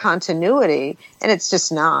continuity, and it's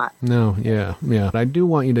just not. No, yeah. I do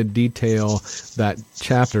want you to detail that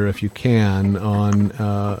chapter, if you can, on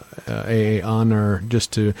AA Honor,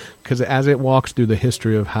 because as it walks through the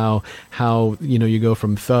history of how you go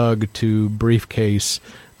from thug to briefcase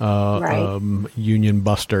union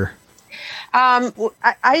buster.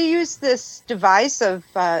 I use this device of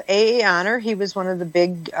AA Honor. He was one of the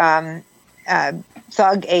big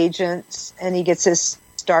thug agents, and he gets his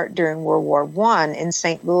start during World War I in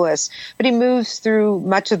St. Louis, but he moves through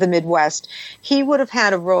much of the Midwest. He would have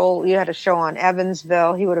had a role. You had a show on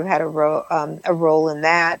Evansville. He would have had a role in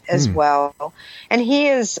that as well. And he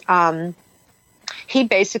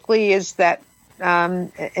basically is that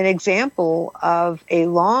an example of a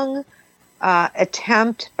long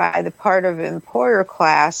attempt by the part of employer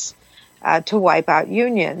class to wipe out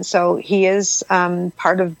unions. So he is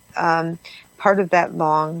part of that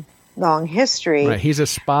long history. Right, he's a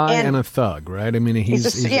spy and a thug, right? I mean, he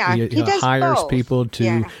hires both. People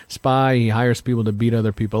to spy. He hires people to beat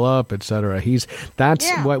other people up, etc. That's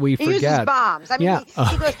what we forget. He uses bombs. I mean,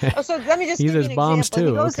 he goes, so let me just he give you uses an bombs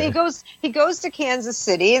example. too. He goes to Kansas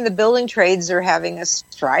City, and the building trades are having a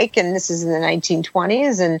strike, and this is in the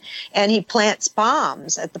 1920s, and he plants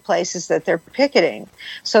bombs at the places that they're picketing.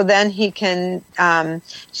 So then he can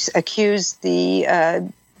accuse the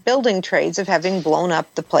building trades of having blown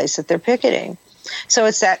up the place that they're picketing. So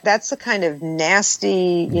it's that's the kind of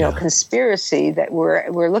nasty, conspiracy that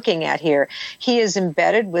we're looking at here. He is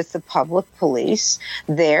embedded with the public police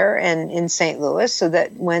there and in St. Louis, so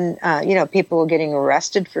that when people are getting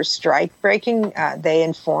arrested for strike breaking, they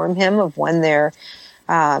inform him of when they're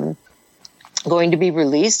going to be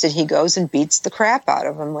released, and he goes and beats the crap out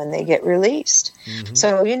of them when they get released. Mm-hmm.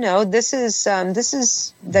 So this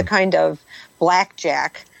is the kind of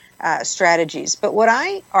blackjack strategies. But what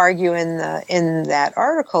I argue in that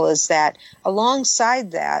article is that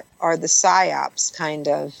alongside that are the PSYOPs kind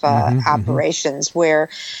of operations, where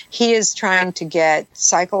he is trying to get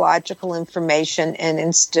psychological information and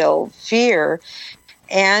instill fear,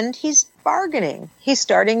 and he's bargaining. He's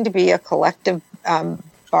starting to be a collective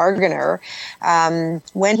bargainer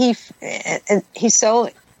when he's so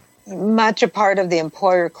much a part of the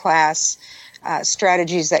employer class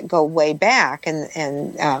strategies that go way back,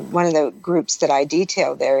 and one of the groups that I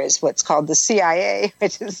detail there is what's called the CIA,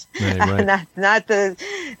 which is not the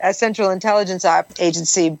Central Intelligence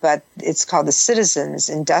Agency, but it's called the Citizens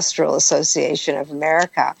Industrial Association of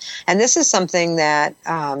America. And this is something that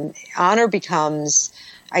Honor becomes,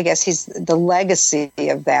 I guess he's the legacy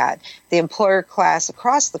of that. The employer class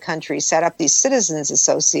across the country set up these citizens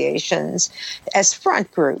associations as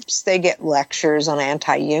front groups. They get lectures on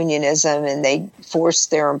anti-unionism, and they force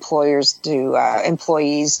their employees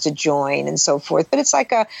to join and so forth. But it's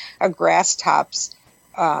like a grass tops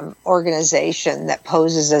organization that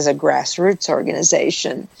poses as a grassroots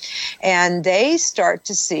organization. And they start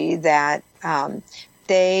to see that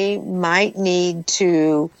they might need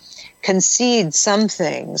to concede some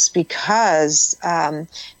things because,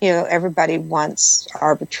 everybody wants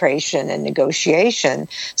arbitration and negotiation.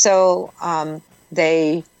 So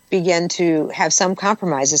they begin to have some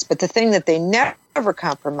compromises. But the thing that they never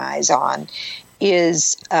compromise on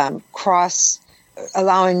is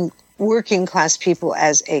allowing working class people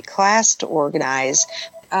as a class to organize.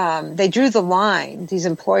 They drew the line, these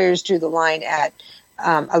employers drew the line at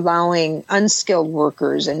allowing unskilled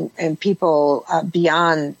workers and people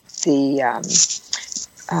beyond the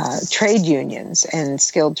trade unions and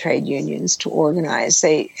skilled trade unions to organize.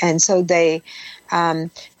 They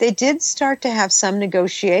did start to have some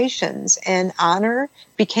negotiations, and Honor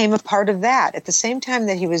became a part of that. At the same time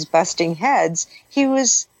that he was busting heads, he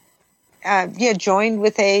was joined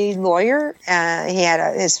with a lawyer.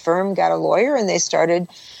 His firm got a lawyer, and they started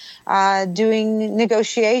doing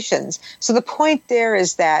negotiations. So the point there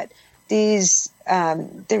is that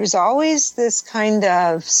there was always this kind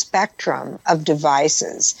of spectrum of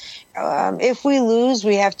devices. If we lose,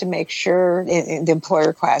 we have to make sure in the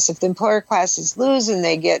employer class. If the employer classes lose and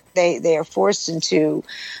they are forced into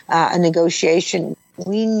a negotiation,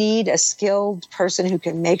 we need a skilled person who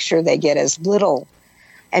can make sure they get as little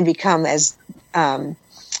and become as they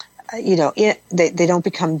don't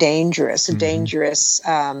become dangerous, a dangerous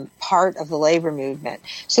part of the labor movement.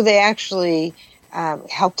 So they actually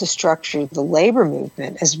helped to structure the labor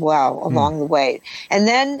movement as well along the way. And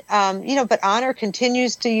then, but Honor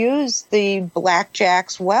continues to use the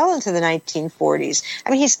blackjacks well into the 1940s. I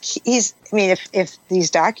mean, if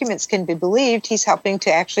these documents can be believed, he's helping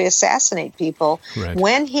to actually assassinate people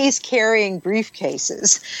when he's carrying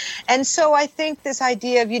briefcases. And so I think this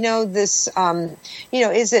idea of,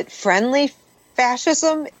 is it friendly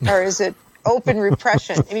fascism or is it open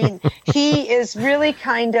repression? I mean, he is really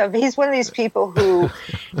he's one of these people who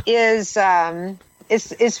is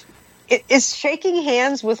shaking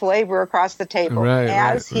hands with labor across the table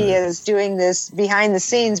as he is doing this behind the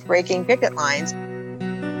scenes, breaking picket lines.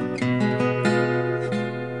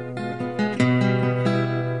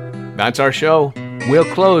 That's our show.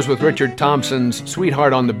 We'll close with Richard Thompson's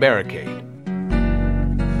Sweetheart on the Barricade.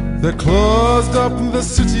 They closed up the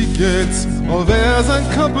city gates, Overs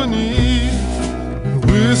and Company.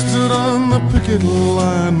 We stood on the picket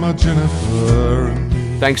line, my Jennifer and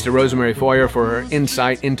me. Thanks to Rosemary Foyer for her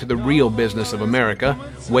insight into the real business of America,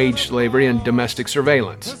 wage slavery and domestic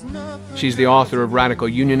surveillance. She's the author of Radical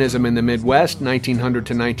Unionism in the Midwest, 1900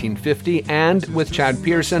 to 1950, and, with Chad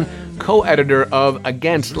Pearson, co-editor of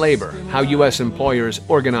Against Labor, How U.S. Employers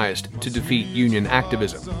Organized to Defeat Union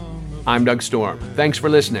Activism. I'm Doug Storm. Thanks for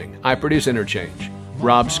listening. I produce Interchange.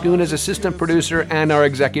 Rob Schoon is assistant producer, and our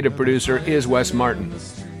executive producer is Wes Martin.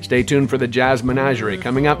 Stay tuned for the Jazz Menagerie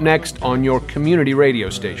coming up next on your community radio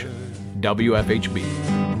station, WFHB.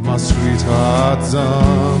 My sweetheart's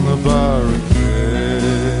on the barricade.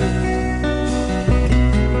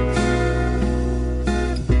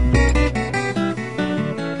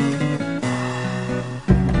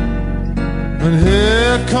 And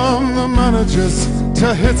here come the managers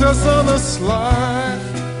to hit us on the sly,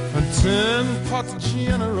 and 10 pots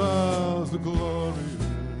generals the glory.